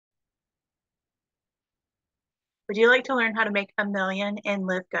Would you like to learn how to make a million and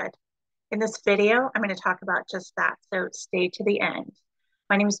live good? In this video, I'm going to talk about just that, so stay to the end.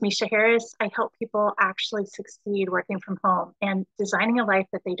 My name is Misha Harris. I help people actually succeed working from home and designing a life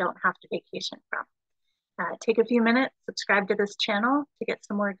that they don't have to vacation from. Take a few minutes, subscribe to this channel to get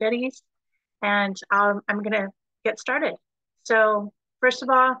some more goodies, and I'm going to get started. So first of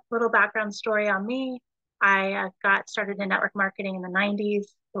all, a little background story on me. I got started in network marketing in the 90s.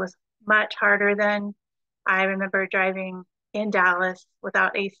 It was much harder then. I remember driving in Dallas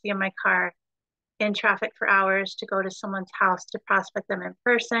without AC in my car, in traffic for hours to go to someone's house to prospect them in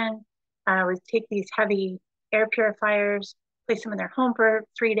person. I would take these heavy air purifiers, place them in their home for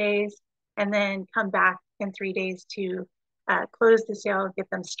 3 days, and then come back in 3 days to close the sale, get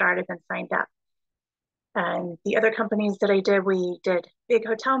them started and signed up. And the other companies that I did, we did big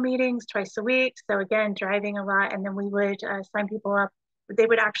hotel meetings twice a week. So again, driving a lot, and then we would sign people up. We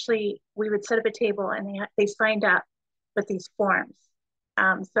would set up a table, and they signed up with these forms.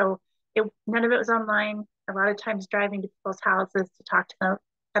 So none of it was online. A lot of times driving to people's houses to talk to them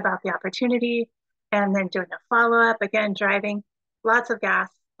about the opportunity, and then doing a follow-up. Again, driving, lots of gas,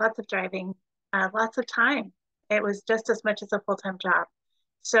 lots of driving, lots of time. It was just as much as a full-time job.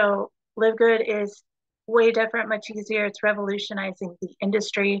 So LiveGood is way different, much easier. It's revolutionizing the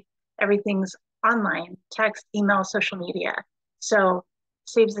industry. Everything's online, text, email, social media. So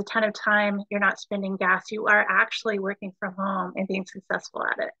saves a ton of time. You're not spending gas. You are actually working from home and being successful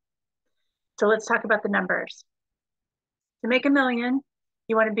at it. So let's talk about the numbers. To make a million,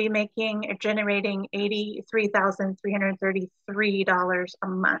 you want to be making or generating $83,333 a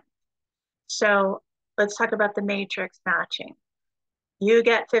month. So let's talk about the matrix matching. You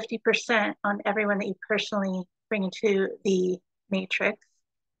get 50% on everyone that you personally bring into the matrix.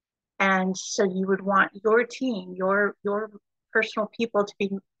 And so you would want your team, your personal people to be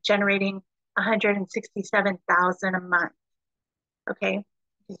generating 167,000 a month. Okay,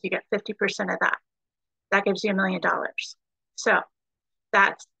 because you get 50% of that. That gives you $1 million. So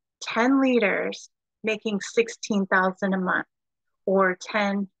that's 10 leaders making 16,000 a month, or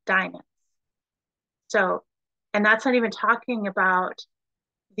 10 diamonds. So, and that's not even talking about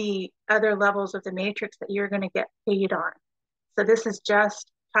the other levels of the matrix that you're going to get paid on. So this is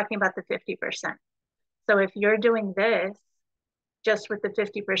just talking about the 50%. So if you're doing this just with the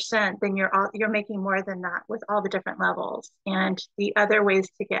 50%, then you're making more than that with all the different levels and the other ways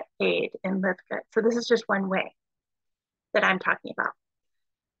to get paid in LiveGood. So this is just one way that I'm talking about.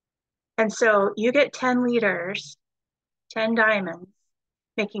 And so you get 10 leaders, 10 diamonds,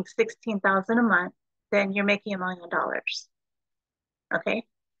 making 16,000 a month, then you're making $1 million. Okay.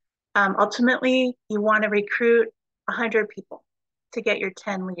 Ultimately, you want to recruit 100 people to get your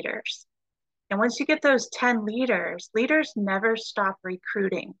 10 leaders. And once you get those 10 leaders, leaders never stop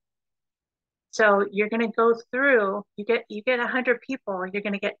recruiting. So you're going to go through, you get 100 people, you're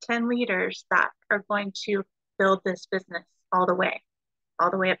going to get 10 leaders that are going to build this business all the way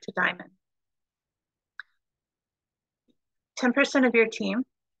up to diamond. 10% of your team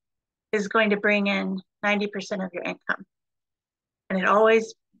is going to bring in 90% of your income. And it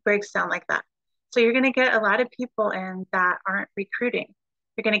always breaks down like that. So you're going to get a lot of people in that aren't recruiting.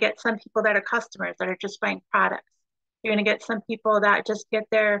 You're going to get some people that are customers that are just buying products. You're going to get some people that just get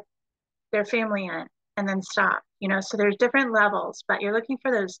their family in and then stop. So there's different levels, but you're looking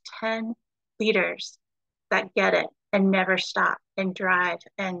for those 10 leaders that get it and never stop and drive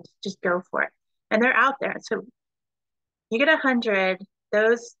and just go for it. And they're out there. So you get 100,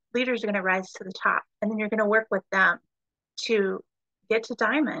 those leaders are going to rise to the top, and then you're going to work with them to get to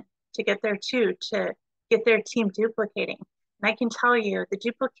diamond, to get there too, to get their team duplicating. And I can tell you the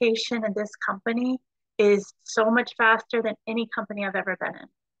duplication in this company is so much faster than any company I've ever been in,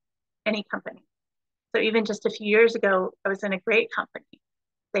 any company. So even just a few years ago, I was in a great company.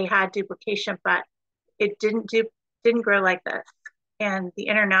 They had duplication, but it didn't grow like this. And the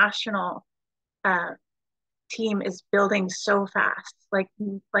international team is building so fast, like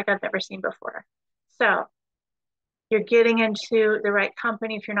I've never seen before. So you're getting into the right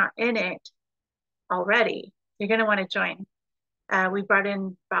company. If you're not in it already, you're going to want to join. We brought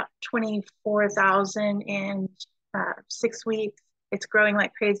in about 24,000 in 6 weeks. It's growing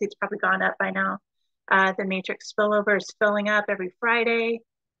like crazy. It's probably gone up by now. The matrix spillover is filling up every Friday,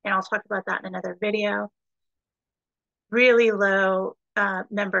 and I'll talk about that in another video. Really low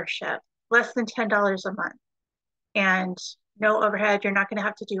membership, less than $10 a month, and no overhead. You're not going to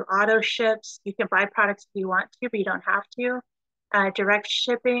have to do auto ships. You can buy products if you want to, but you don't have to. Direct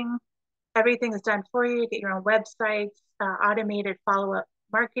shipping, everything is done for you. You get your own websites, automated follow-up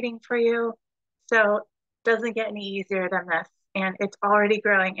marketing for you. So it doesn't get any easier than this, and it's already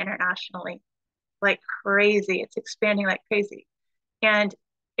growing internationally. like crazy. It's expanding like crazy. And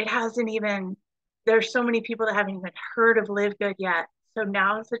it hasn't even, there's so many people that haven't even heard of LiveGood yet. So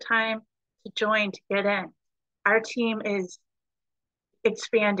now is the time to join, to get in. Our team is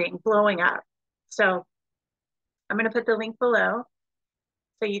expanding, blowing up. So I'm going to put the link below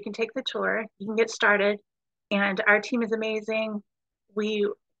so you can take the tour. You can get started. And our team is amazing. We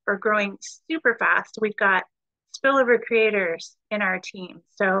are growing super fast. We've got spillover creators in our team.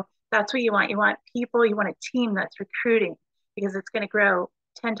 So that's what you want. You want people, you want a team that's recruiting because it's going to grow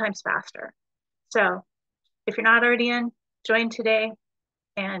 10 times faster. So if you're not already in, join today.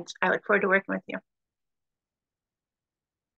 And I look forward to working with you.